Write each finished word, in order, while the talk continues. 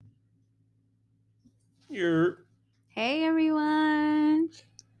You're... Hey everyone!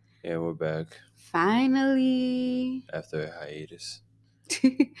 And we're back Finally! after a hiatus.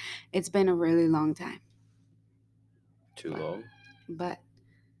 It's been a really long time, Too long? but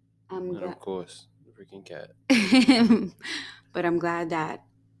I'm And glad. of course, the freaking cat. But I'm glad that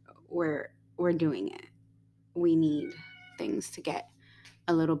we're doing it. We need things to get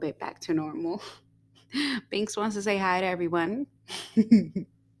a little bit back to normal. Binks wants to say hi to everyone. I'm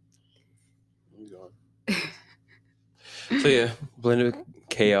gone. So yeah, Blended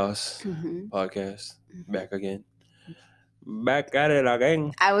Chaos Mhm. podcast. Back again. Back at it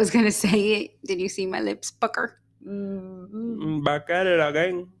again. I was gonna say it. Did you see my lips pucker? Back at it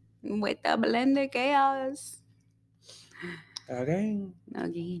again. With the blended chaos. Again.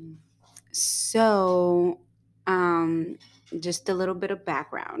 Again. So, um, just a little bit of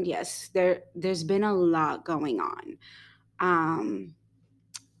background. Yes, there's been a lot going on. Um,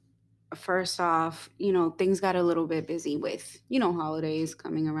 First off, things got a little bit busy with, holidays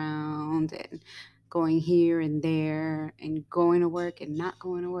coming around and going here and there and going to work and not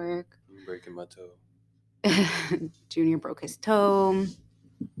going to work. I'm breaking my toe. Junior broke his toe.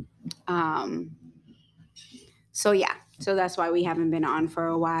 Um, so yeah, so that's why we haven't been on for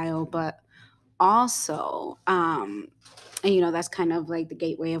a while, but also and that's kind of like the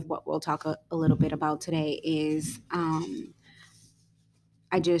gateway of what we'll talk a little bit about today is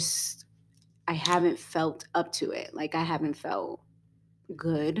I haven't felt up to it. Like I haven't felt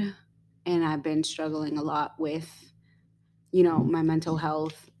good, and I've been struggling a lot with my mental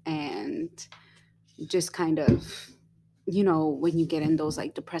health, and just kind of when you get in those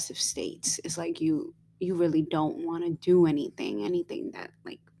like depressive states, it's like you really don't want to do anything that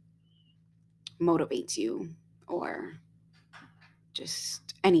like motivates you, or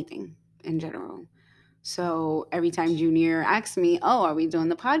just anything in general. So every time Junior asks me, "Oh, are we doing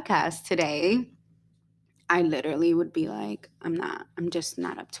the podcast today?" I literally would be like, "I'm not. I'm just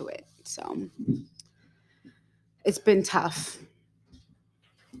not up to it." So it's been tough.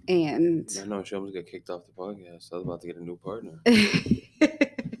 And I know she almost got kicked off the podcast. I was about to get a new partner.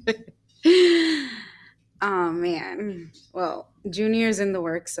 oh man. Well, Junior's in the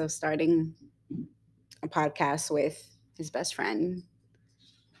works of starting a podcast with his best friend,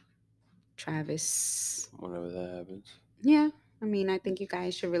 Travis. Whenever that happens. Yeah. I mean, I think you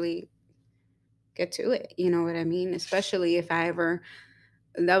guys should really get to it. You know what I mean? Especially if I ever,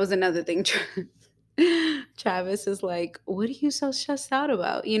 that was another thing. Travis is like, "What are you so stressed out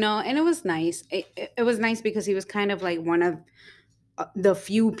about?" And it was nice. It was nice because he was kind of like one of the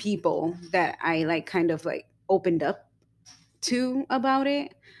few people that I like kind of like opened up to about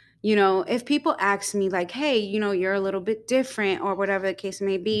it. If people ask me like, "Hey, you're a little bit different," or whatever the case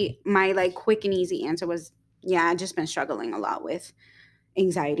may be, my like quick and easy answer was, "Yeah, I've just been struggling a lot with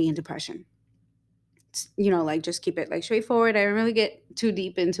anxiety and depression." Like just keep it like straightforward. I don't really get too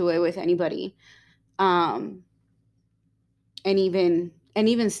deep into it with anybody. Um, and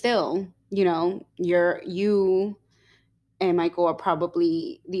even still, you and Michael are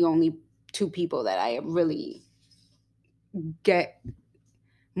probably the only two people that I really get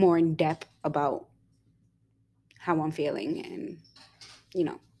more in depth about how I'm feeling, and you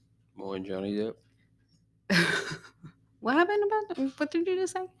know. More in Johnny Depp? What happened about that? What did you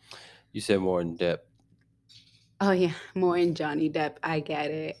just say? You said more in depth. Oh yeah, more in Johnny Depp. I get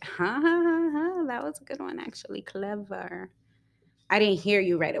it. That was a good one, actually. Clever. I didn't hear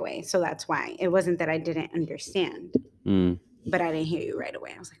you right away, so that's why. It wasn't that I didn't understand, but I didn't hear you right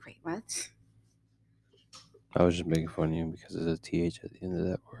away. I was like, wait, what? I was just making fun of you because there's a TH at the end of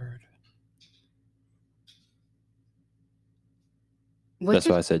that word. That's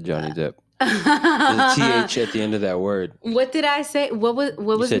why I said Johnny Depp. There's a TH at the end of that word. What did I say? What was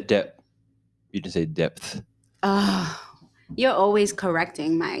You said depth. You didn't say depth. Oh, you're always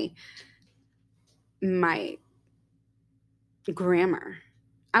correcting my grammar.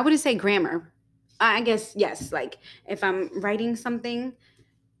 I wouldn't say grammar. I guess yes. Like if I'm writing something,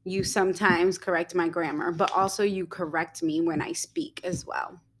 you sometimes correct my grammar, but also you correct me when I speak as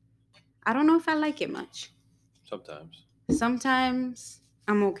well. I don't know if I like it much. Sometimes. Sometimes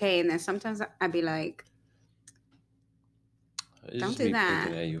I'm okay, and then sometimes I'd be like, It's "Don't just do me that."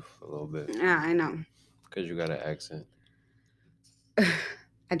 picking at you for a little bit. Yeah, I know. Because you got an accent.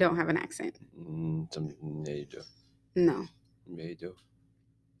 I don't have an accent. Yeah, you do. No. Yeah, you do.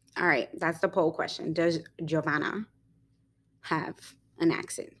 All right, that's the poll question. Does Giovanna have an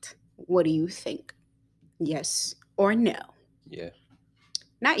accent? What do you think? Yes or no? Yeah.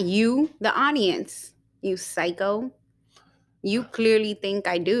 Not you, the audience. You psycho. You clearly think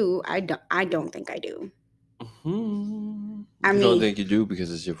I do. I don't think I do. Mm-hmm. I You don't mean, think you do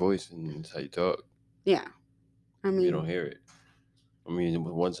because it's your voice and it's how you talk. Yeah. I You don't mean, hear it. I mean,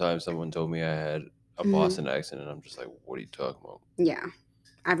 one time someone told me I had a mhm. Boston accent, and I'm just like, what are you talking about? Yeah.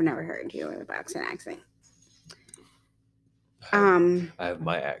 I've never heard you with a Boston accent. I have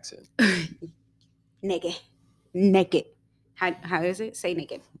my accent. Naked. Naked. How is it? Say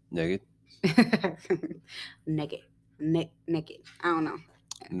naked. Naked? Naked. Naked. I don't know.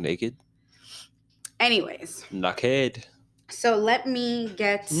 Naked? Anyways, Naked? so let me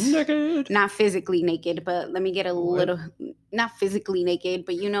get Naked? not physically naked, but let me get a What? little not physically naked,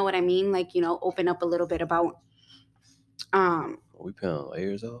 but you know what I mean? Like, open up a little bit about Are we peeling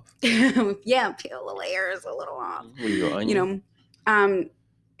layers off? yeah, peel the layers a little off. What are you, an onion? You know, and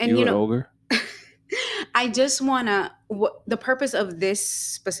you an ogre? I just want to, the purpose of this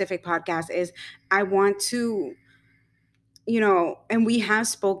specific podcast is I want to, and we have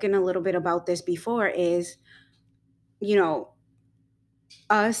spoken a little bit about this before, is,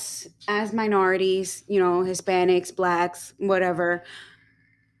 us as minorities, Hispanics, Blacks, whatever,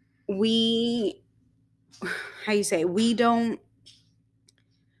 we, how you say, we don't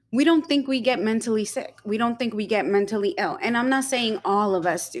think we get mentally sick. We don't think we get mentally ill. And I'm not saying all of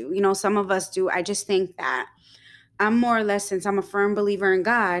us do. Some of us do. I just think that I'm more or less, since I'm a firm believer in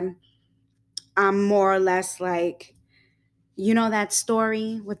God, I'm more or less like, that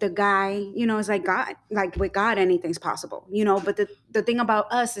story with the guy, it's like God, like with God, anything's possible, but the thing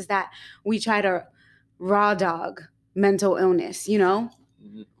about us is that we try to raw dog mental illness,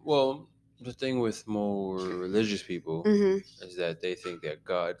 Well, the thing with more religious people is that they think that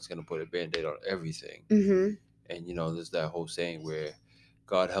God's going to put a band-aid on everything. And, there's that whole saying where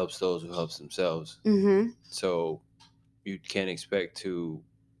God helps those who helps themselves. So you can't expect to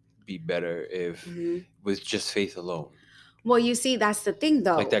be better if with just faith alone. Well, you see, that's the thing,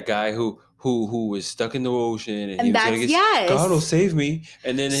 though. Like that guy who was stuck in the ocean, and he was that's gonna get, yes. God will save me.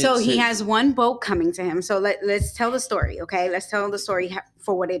 And then so he has one boat coming to him. So let's tell the story, okay? Let's tell the story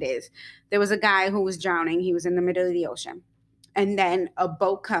for what it is. There was a guy who was drowning. He was in the middle of the ocean, and then a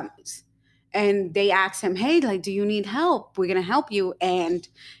boat comes, and they ask him, "Hey, like, do you need help? We're gonna help you." And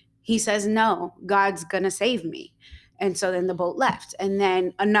he says, "No, God's gonna save me." And so then the boat left. And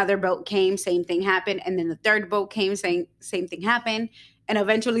then another boat came, same thing happened. And then the third boat came, saying same thing happened. And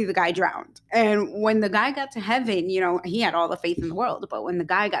eventually the guy drowned. And when the guy got to heaven, he had all the faith in the world. But when the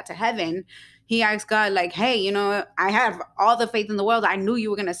guy got to heaven, he asked God, like, hey, I have all the faith in the world. I knew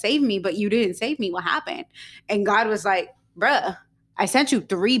you were going to save me, but you didn't save me. What happened? And God was like, bruh, I sent you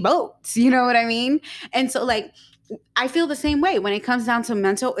 3 boats. You know what I mean? And so, like, I feel the same way when it comes down to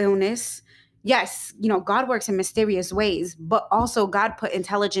mental illness. Yes, God works in mysterious ways, but also God put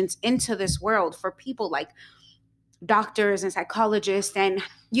intelligence into this world for people like doctors and psychologists. And,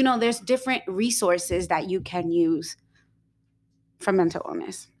 there's different resources that you can use for mental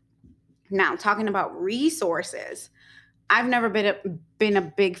illness. Now, talking about resources, I've never been a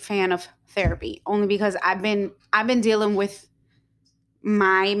big fan of therapy, only because I've been dealing with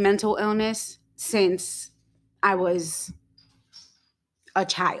my mental illness since I was a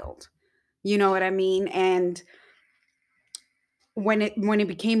child. You know what I mean? And when it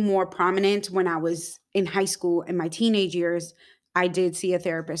became more prominent when I was in high school and my teenage years, I did see a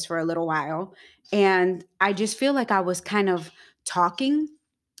therapist for a little while. And I just feel like I was kind of talking,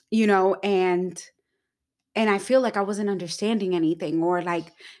 and I feel like I wasn't understanding anything, or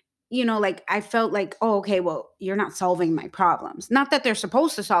like, like I felt like, oh, okay, well, you're not solving my problems. Not that they're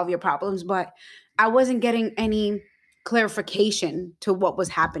supposed to solve your problems, but I wasn't getting any clarification to what was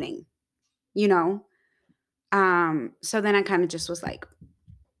happening, So then I kind of just was like,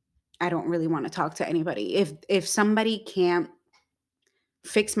 I don't really want to talk to anybody. If somebody can't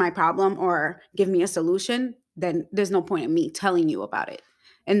fix my problem or give me a solution, then there's no point in me telling you about it.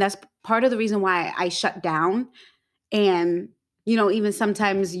 And that's part of the reason why I shut down. And, even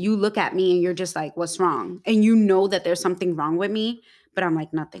sometimes you look at me and you're just like, what's wrong? And that there's something wrong with me, but I'm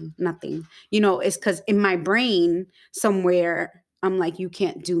like, nothing. It's because in my brain somewhere, I'm like, you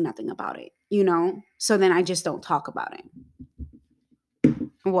can't do nothing about it, So then I just don't talk about it.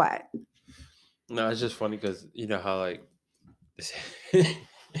 What? No, it's just funny because you know how like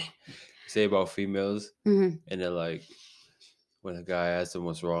say about females, and then like when a guy asks them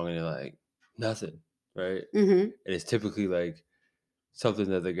what's wrong, and they're like, nothing, right? And it's typically like something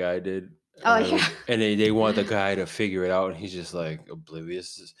that the guy did. Oh, yeah. And they want the guy to figure it out, and he's just like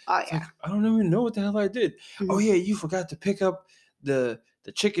oblivious. Oh, yeah. Like, I don't even know what the hell I did. Oh yeah, you forgot to pick up the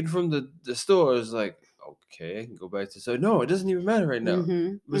chicken from the store. It's like, okay, I can go back to, so no, it doesn't even matter right now.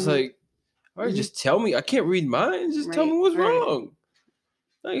 It's like, all right, just tell me. I can't read minds. Just tell me what's wrong.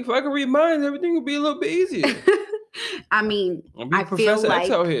 Like, if I could read minds, everything would be a little bit easier. I mean, I feel Professor X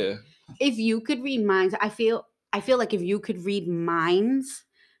out here. if you could read minds, I feel like if you could read minds,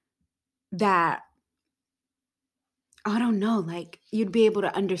 that I don't know, like you'd be able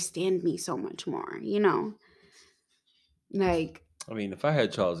to understand me so much more, Like, I mean, if I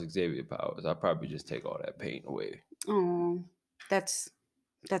had Charles Xavier powers, I'd probably just take all that pain away. oh, that's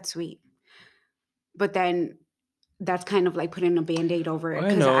sweet. But then that's kind of like putting a band-aid over it I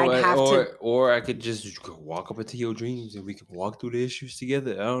because know, I'd have to. or I could just go walk up into your dreams and we can walk through the issues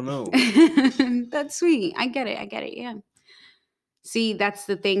together. I don't know. That's sweet. I get it. Yeah. See, that's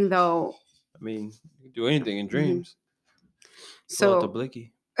the thing though. I mean, you can do anything in Mhm. dreams. Pull out the So,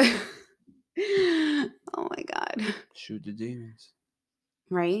 blicky, oh my God. shoot the demons.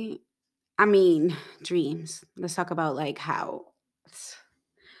 Right? I mean, dreams. Let's talk about like how,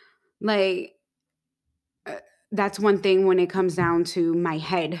 like, uh, that's one thing when it comes down to my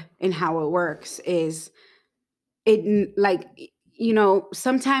head and how it works is like,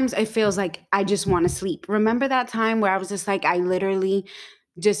 sometimes it feels like I just want to sleep. Remember that time where I was just like, I literally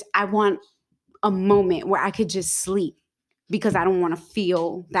I want a moment where I could just sleep because I don't want to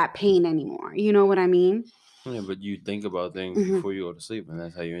feel that pain anymore. You know what I mean? Yeah, but you think about things Hmm. before you go to sleep, and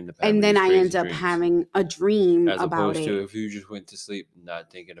that's how you end up And having then these I end crazy up dreams. having a dream As about opposed to it. if you just went to sleep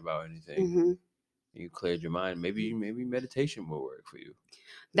not thinking about anything, Hmm. you cleared your mind. Maybe meditation will work for you.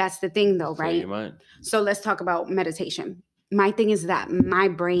 That's the thing though, Clear right? your mind. So let's talk about meditation. My thing is that my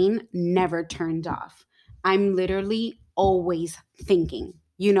brain never turns off. I'm literally always thinking,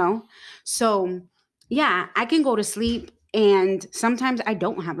 So, yeah, I can go to sleep and sometimes I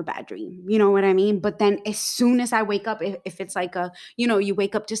don't have a bad dream. You know what I mean? But then as soon as I wake up, if it's like you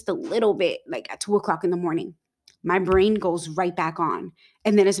wake up just a little bit, like at 2 o'clock in the morning, my brain goes right back on.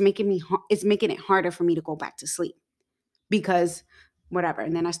 And then it's making it harder for me to go back to sleep because whatever.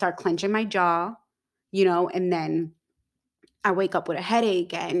 And then I start clenching my jaw, and then I wake up with a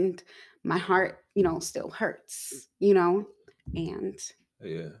headache and my heart, still hurts, and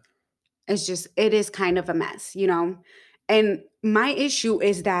Yeah. it is kind of a mess, And my issue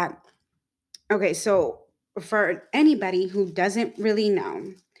is that, okay, so for anybody who doesn't really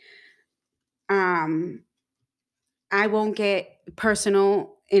know, um, I won't get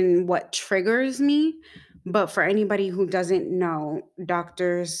personal in what triggers me, but for anybody who doesn't know,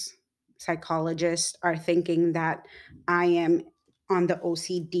 doctors, psychologists are thinking that I am on the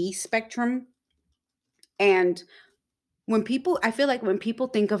OCD spectrum. And I feel like when people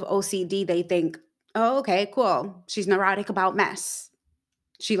think of OCD, they think, oh, okay, cool. She's neurotic about mess.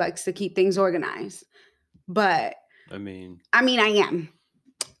 She likes to keep things organized. But I mean, I am.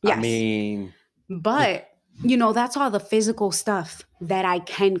 Yes. But, that's all the physical stuff that I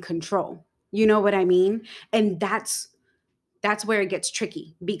can control. You know what I mean? And that's where it gets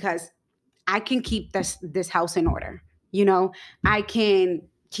tricky because I can keep this house in order. I can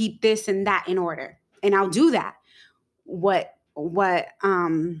keep this and that in order. And I'll do that. What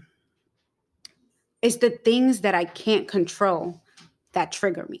is the things that I can't control that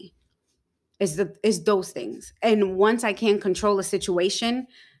trigger me? Is those things. And once I can't control a situation,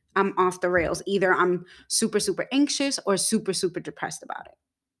 I'm off the rails. Either I'm super, super anxious or super, super depressed about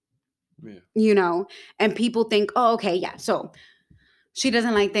it. yeah. And people think, oh, okay, yeah. So she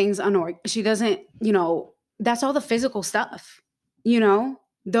doesn't like things she doesn't, that's all the physical stuff.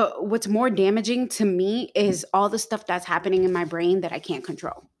 What's more damaging to me is all the stuff that's happening in my brain that I can't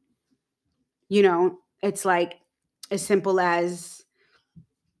control. It's like as simple as,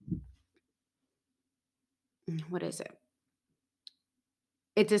 what is it?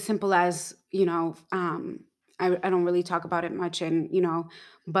 It's as simple as, I don't really talk about it much, and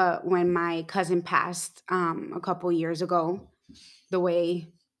but when my cousin passed a couple years ago, the way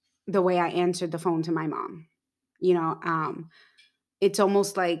I answered the phone to my mom, it's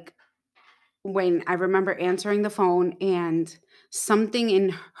almost like when I remember answering the phone and something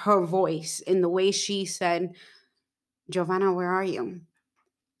in her voice, in the way she said, Giovanna, where are you?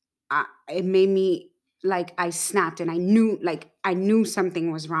 It made me, like, I snapped and I knew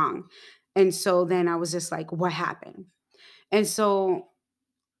something was wrong. And so then I was just like, what happened? And so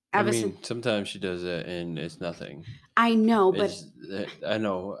I ever since, mean, sometimes she does that and it's nothing. I know, but It's I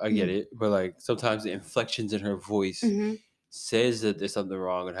know, I get it, but like sometimes the inflections in her voice mhm, says that there's something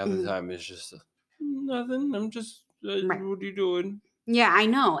wrong, and half the mhm, time it's just nothing. I'm just right. what are you doing? Yeah, I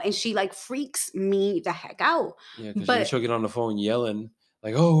know. And she like freaks me the heck out. Yeah, because then But she'll get on the phone yelling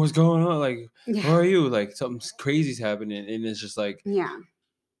like, "Oh, what's going on? Like, yeah, where are you? Like, something crazy's happening," and it's just like, yeah,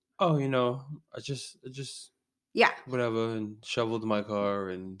 "Oh, I just yeah. whatever," and shoveled my car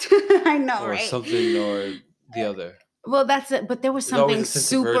and I know, or right? something or the other. Well, that's it. But there was There's always something a sense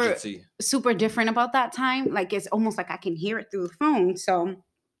of super, urgency. super different about that time. Like it's almost like I can hear it through the phone. So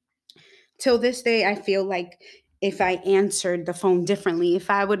till this day, I feel like if I answered the phone differently, if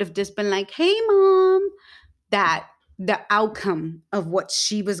I would have just been like, "Hey, mom," that the outcome of what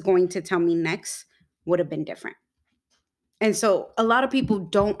she was going to tell me next would have been different. And so a lot of people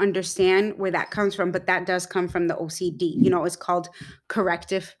don't understand where that comes from, but that does come from the OCD. It's called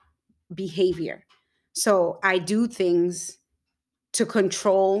corrective behavior. So I do things to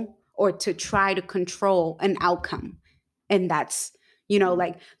control or to try to control an outcome. And that's,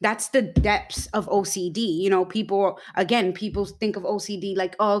 like that's the depths of OCD. People think of OCD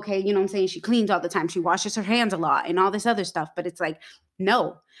like, oh, okay, what I'm saying? She cleans all the time. She washes her hands a lot and all this other stuff. But it's like,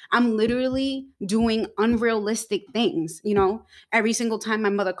 no, I'm literally doing unrealistic things. Every single time my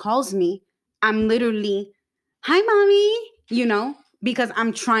mother calls me, I'm literally, hi, mommy, because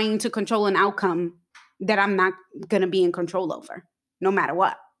I'm trying to control an outcome that I'm not going to be in control over no matter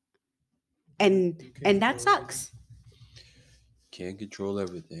what. And that sucks. Can't control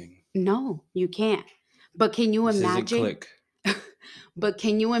everything. No, you can't. But can you imagine? But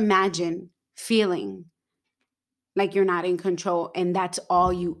can you imagine feeling like you're not in control and that's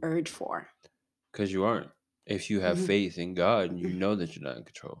all you urge for? Because you aren't. If you have faith in God, you know that you're not in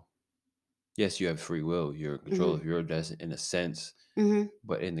control. Yes, you have free will. You're in control of your destiny in a sense.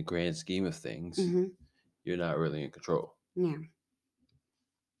 But in the grand scheme of things, you're not really in control. Yeah.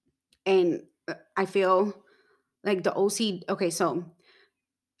 And I feel like the OCD. Okay, so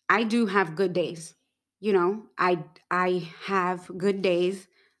I do have good days. I have good days.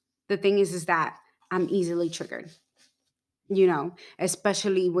 The thing is that I'm easily triggered.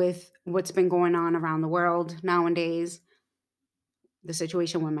 Especially with what's been going on around the world nowadays, the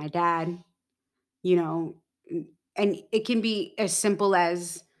situation with my dad, and it can be as simple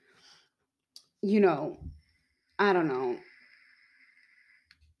as, I don't know,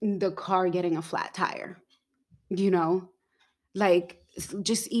 the car getting a flat tire, like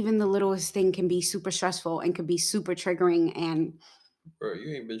just even the littlest thing can be super stressful and could be super triggering. And bro,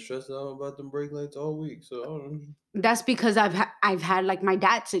 you ain't been stressed out about them brake lights all week, so I don't know. That's because I've had like my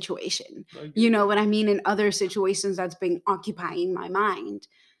dad's situation, what I mean, in other situations that's been occupying my mind,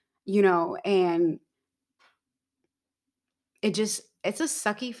 and it's a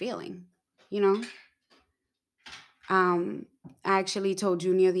sucky feeling, I actually told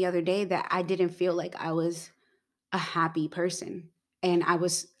Junior the other day that I didn't feel like I was a happy person. And I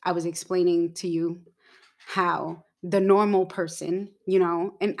was explaining to you how the normal person,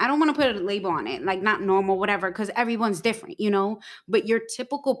 and I don't want to put a label on it, like not normal, whatever, because everyone's different, but your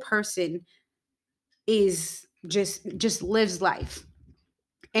typical person is just lives life.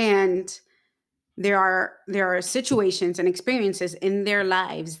 And there are situations and experiences in their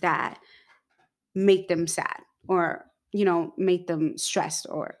lives that make them sad or make them stressed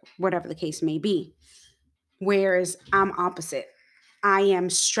or whatever the case may be. Whereas I'm opposite. I am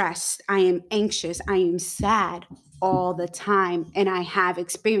stressed, I am anxious, I am sad all the time, and I have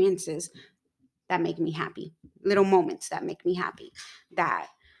experiences that make me happy, little moments that make me happy, that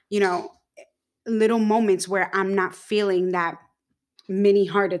little moments where I'm not feeling that mini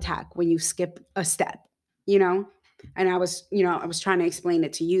heart attack when you skip a step. And I was trying to explain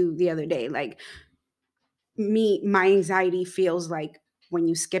it to you the other day, like my anxiety feels like when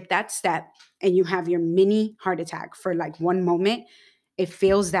you skip that step and you have your mini heart attack for like one moment, it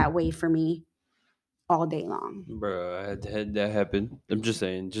feels that way for me all day long. Bro, I had that happen. I'm just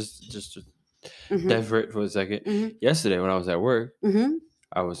saying, just divert for a second. Yesterday when I was at work,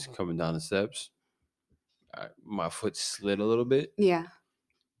 I was coming down the steps. My foot slid a little bit. Yeah.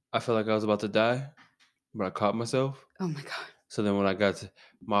 I felt like I was about to die, but I caught myself. Oh my God. So then when I got to,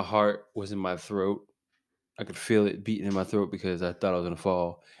 my heart was in my throat. I could feel it beating in my throat because I thought I was going to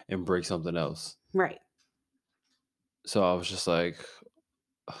fall and break something else. Right. So I was just like,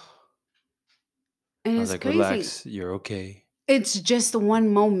 and I was like, crazy. Relax, you're okay. It's just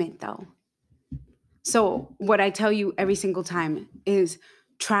one moment though. So what I tell you every single time is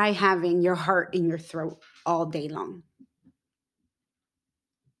try having your heart in your throat all day long.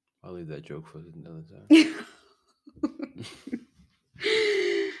 I'll leave that joke for another time.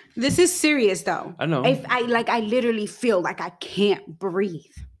 This is serious though. I know. If I literally feel like I can't breathe.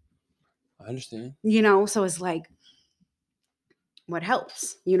 I understand. So it's like, what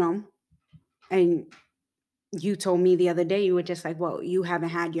helps, And you told me the other day, you were just like, well, you haven't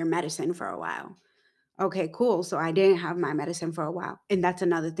had your medicine for a while. Okay, cool. So I didn't have my medicine for a while. And that's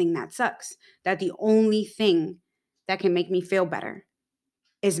another thing that sucks. That the only thing that can make me feel better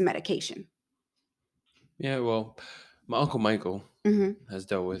is medication. Yeah, well, my Uncle Michael has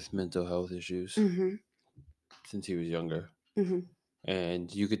dealt with mental health issues since he was younger.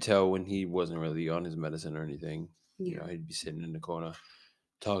 And you could tell when he wasn't really on his medicine or anything. Yeah. He'd be sitting in the corner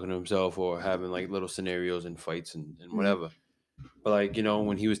talking to himself or having like little scenarios and fights and Mm-hmm. whatever. But like, you know,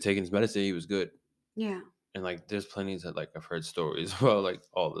 when he was taking his medicine, he was good. Yeah. And like, there's plenty that like I've heard stories about like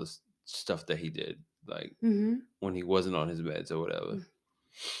all this stuff that he did, like Mm-hmm. when he wasn't on his meds or whatever.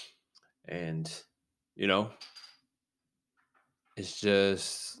 And you know, it's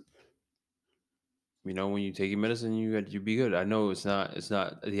just, you know, when you take your medicine, you be good. I know it's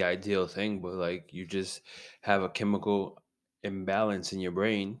not the ideal thing, but like you just have a chemical imbalance in your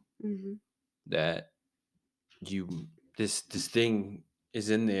brain Mm-hmm. that you this thing is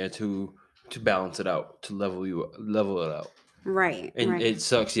in there to balance it out, to level it out. Right. And Right. it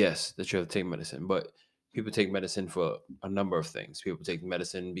sucks, yes, that you have to take medicine, but people take medicine for a number of things. People take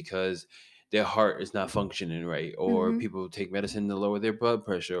medicine because their heart is not functioning right, or Mm-hmm. people take medicine to lower their blood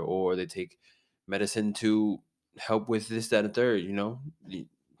pressure, or they take medicine to help with this, that, and third. You know, you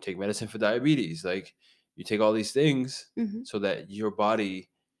take medicine for diabetes. Like, you take all these things Mm-hmm. so that your body,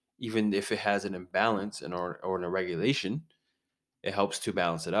 even if it has an imbalance or an irregulation, it helps to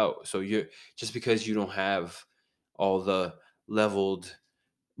balance it out. So you're just because you don't have all the leveled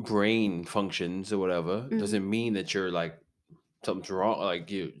brain functions or whatever Mm-hmm. doesn't mean that you're like something's wrong. Like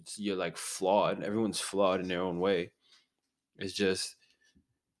you're like flawed. Everyone's flawed in their own way. It's just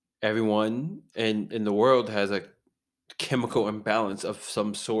everyone in the world has a chemical imbalance of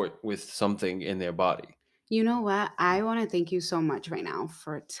some sort with something in their body. You know what? I want to thank you so much right now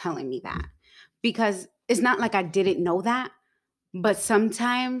for telling me that, because it's not like I didn't know that, but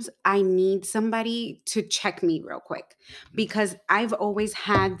sometimes I need somebody to check me real quick, because I've always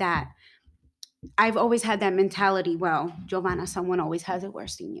had that mentality. Well, Giovanna, someone always has it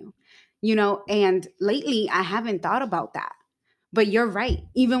worse than you know, and lately I haven't thought about that. But you're right.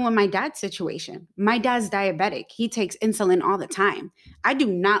 Even with my dad's situation, my dad's diabetic. He takes insulin all the time. I do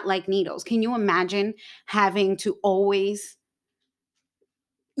not like needles. Can you imagine having to always,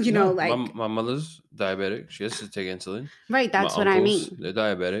 No, like, my mother's diabetic. She has to take insulin. right? My That's what I uncles, mean. they're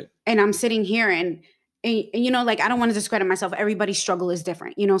diabetic. And I'm sitting here and like, I don't want to discredit myself. Everybody's struggle is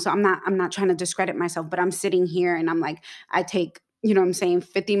different, so I'm not trying to discredit myself, but I'm sitting here and I'm like, I take, what I'm saying,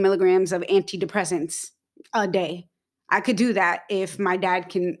 50 milligrams of antidepressants a day. I could do that if my dad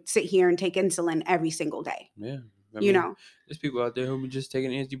can sit here and take insulin every single day, Yeah, I you mean, know. there's people out there who be just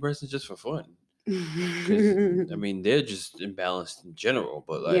taking antidepressants just for fun. Because I mean, they're just imbalanced in general.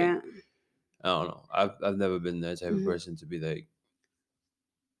 But like, Yeah. I don't know. I've never been that type of Mhm. person to be like,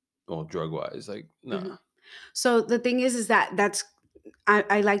 well, drug wise, like, nah. Mhm. So the thing is that's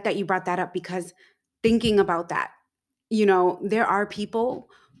I like that you brought that up, because thinking about that, there are people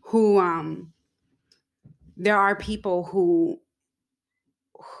who there are people who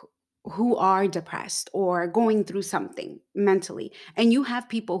are depressed or going through something mentally, and you have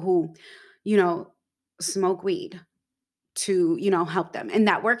people who, you know, smoke weed to, help them, and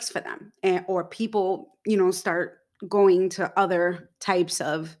that works for them. Or people, start going to other types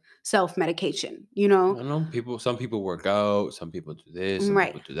of self-medication, I don't know. Some people work out. Some people do this. Some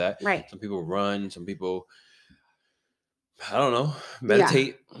right, people do that. right. Some people run. Some people, I don't know, Yeah.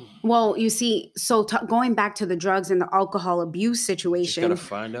 meditate. Well, you see, so going back to the drugs and the alcohol abuse Just gotta situation,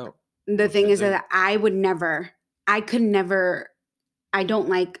 find out the what's thing your is thing. that I could never, I don't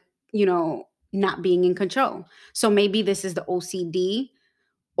like, not being in control. So maybe this is the OCD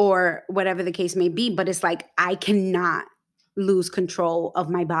or whatever the case may be, but it's like I cannot lose control of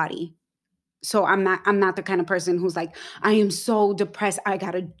my body. So I'm not the kind of person who's like, I am so depressed, I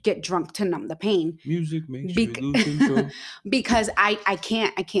got to get drunk to numb the pain. Music makes you lose control. Because I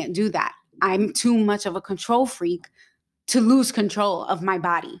can't do that. I'm too much of a control freak to lose control of my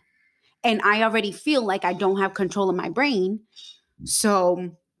body. And I already feel like I don't have control of my brain.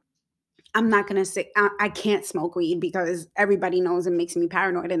 So I'm not going to say I can't smoke weed because everybody knows it makes me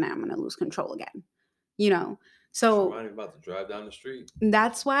paranoid and I'm going to lose control again. You know. So Remind me about to drive down the street.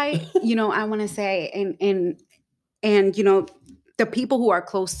 that's why, I want to say, and the people who are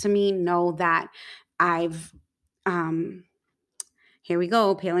close to me know that I've here we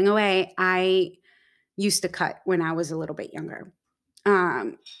go, peeling away. I used to cut when I was a little bit younger.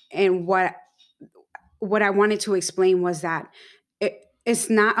 And what I wanted to explain was that it's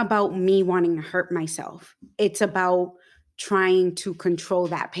not about me wanting to hurt myself. It's about trying to control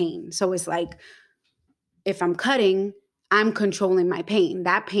that pain. So it's like, if I'm cutting, I'm controlling my pain.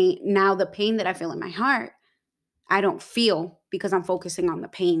 That pain, now the pain that I feel in my heart, I don't feel because I'm focusing on the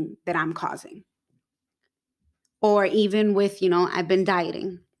pain that I'm causing. Or even with, I've been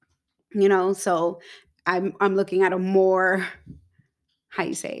dieting, so I'm looking at a more, how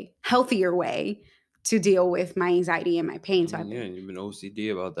you say, healthier way to deal with my anxiety and my pain. So Yeah, you've been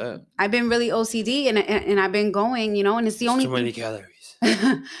OCD about that. I've been really OCD, and I've been going, and it's the It's only too many thing. calories.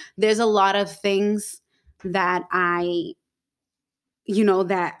 there's a lot of things that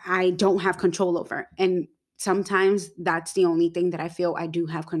that I don't have control over. And sometimes that's the only thing that I feel I do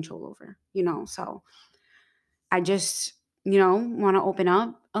have control over, so I just, want to open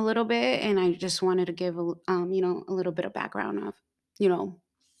up a little bit, and I just wanted to give a little bit of background of,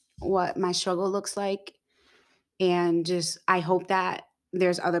 what my struggle looks like. And just, I hope that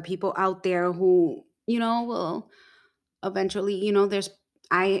there's other people out there who, will eventually,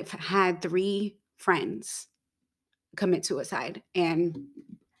 I've had 3 friends commit suicide, and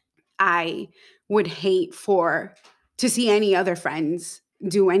I would hate to see any other friends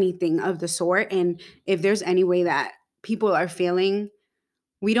do anything of the sort. And if there's any way that people are feeling,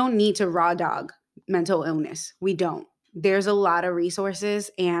 we don't need to raw dog mental illness. We don't. There's a lot of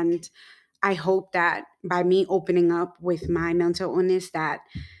resources, and I hope that by me opening up with my mental illness, that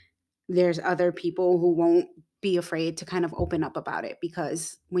there's other people who won't be afraid to kind of open up about it.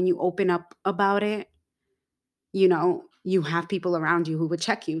 Because when you open up about it, you have people around you who would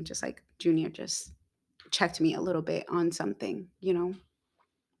check you, just like Junior just checked me a little bit on something.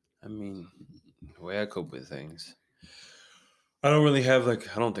 I mean, the way I cope with things, I don't really have I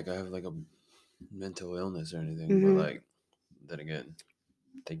don't think I have a mental illness or anything. Mhm. But then again,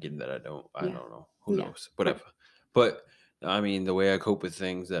 thinking that I don't Yeah. know. Who Yeah. knows? Whatever. But I mean, the way I cope with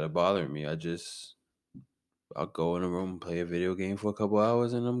things that are bothering me, I'll go in a room, play a video game for a couple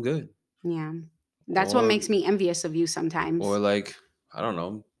hours, and I'm good. Yeah. That's what Or makes me envious of you sometimes. or I don't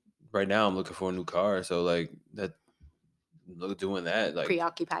know. Right now, I'm looking for a new car, so doing that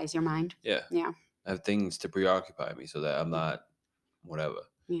Preoccupies your mind. Yeah. Yeah. I have things to preoccupy me so that I'm not whatever.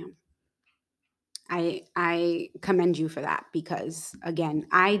 Yeah. I commend you for that, because again,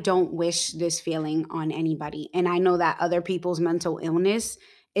 I don't wish this feeling on anybody. And I know that other people's mental illness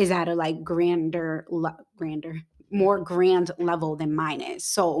is at a grander, more grand level than mine is.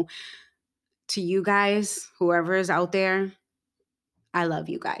 So to you guys, whoever is out there, I love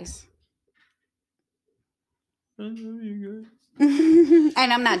you guys. I love you guys.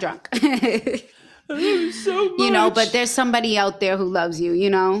 And I'm not drunk. I love you so much. But there's somebody out there who loves you,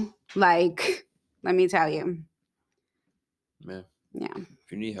 let me tell you. Man. Yeah.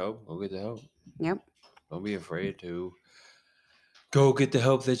 If you need help, go get the help. Yep. Don't be afraid to go get the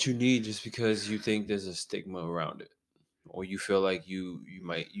help that you need just because you think there's a stigma around it. Or you feel like you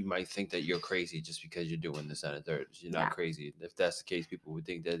might think that you're crazy just because you're doing this and a third. You're not crazy. If that's the case, people would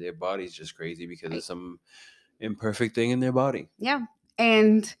think that their body's just crazy because of some imperfect thing in their body. Yeah.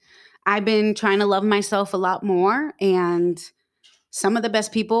 And I've been trying to love myself a lot more, and some of the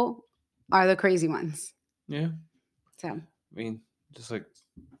best people are the crazy ones. Yeah. So, I mean, just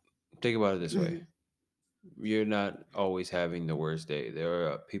think about it this way. You're not always having the worst day. There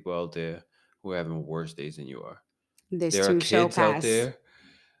are people out there who are having worse days than you are. There are kids out there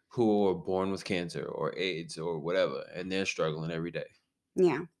who are born with cancer or AIDS or whatever, and they're struggling every day.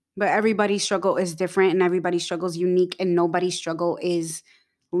 Yeah. But everybody's struggle is different, and everybody's struggle is unique, and nobody's struggle is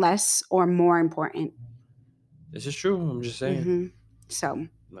less or more important. This is true. I'm just saying. Mm-hmm. So,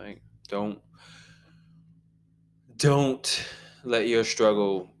 don't let your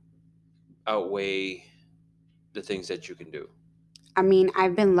struggle outweigh the things that you can do. I mean,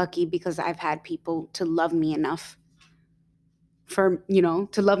 I've been lucky because I've had people to love me enough for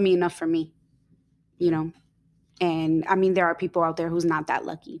me, and I mean, there are people out there who's not that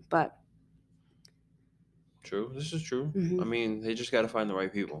lucky, but. True. This is true. Mm-hmm. I mean, they just got to find the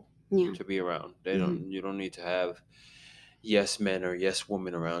right people to be around. You don't need to have yes men or yes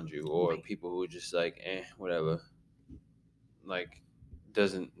women around you, or people who just whatever.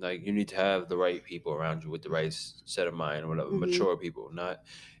 You need to have the right people around you with the right set of mind or whatever. Mm-hmm. Mature people, not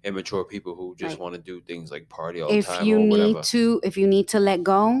immature people who just want to do things like party all the time. If you need to let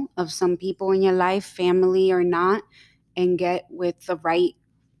go of some people in your life, family or not, and get with the right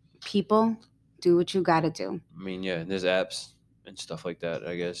people, do what you got to do. I mean, yeah, and there's apps and stuff like that.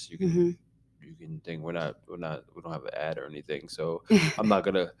 I guess you can you can think we don't have an ad or anything, so I'm not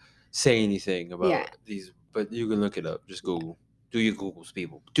gonna say anything about these. But you can look it up. Just Google. Do your Googles,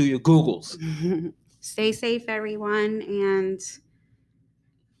 people. Do your Googles. Stay safe, everyone, and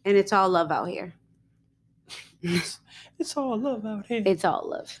it's all love out here. It's all love out here. It's all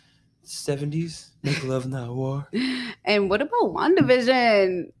love. 70s, make love, not war. And what about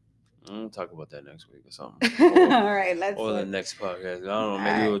WandaVision? We'll talk about that next week or something. All right, or the next podcast. I don't know.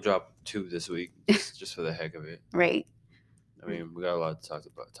 Maybe we'll drop 2 this week, just for the heck of it. Right. I mean, we got a lot to talk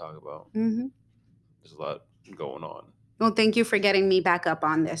about. Mm-hmm. There's a lot going on. Well, thank you for getting me back up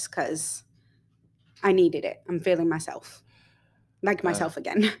on this, because I needed it. I'm feeling myself. Like myself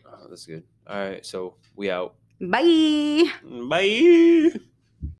again. That's good. All right, so we out. Bye. Bye.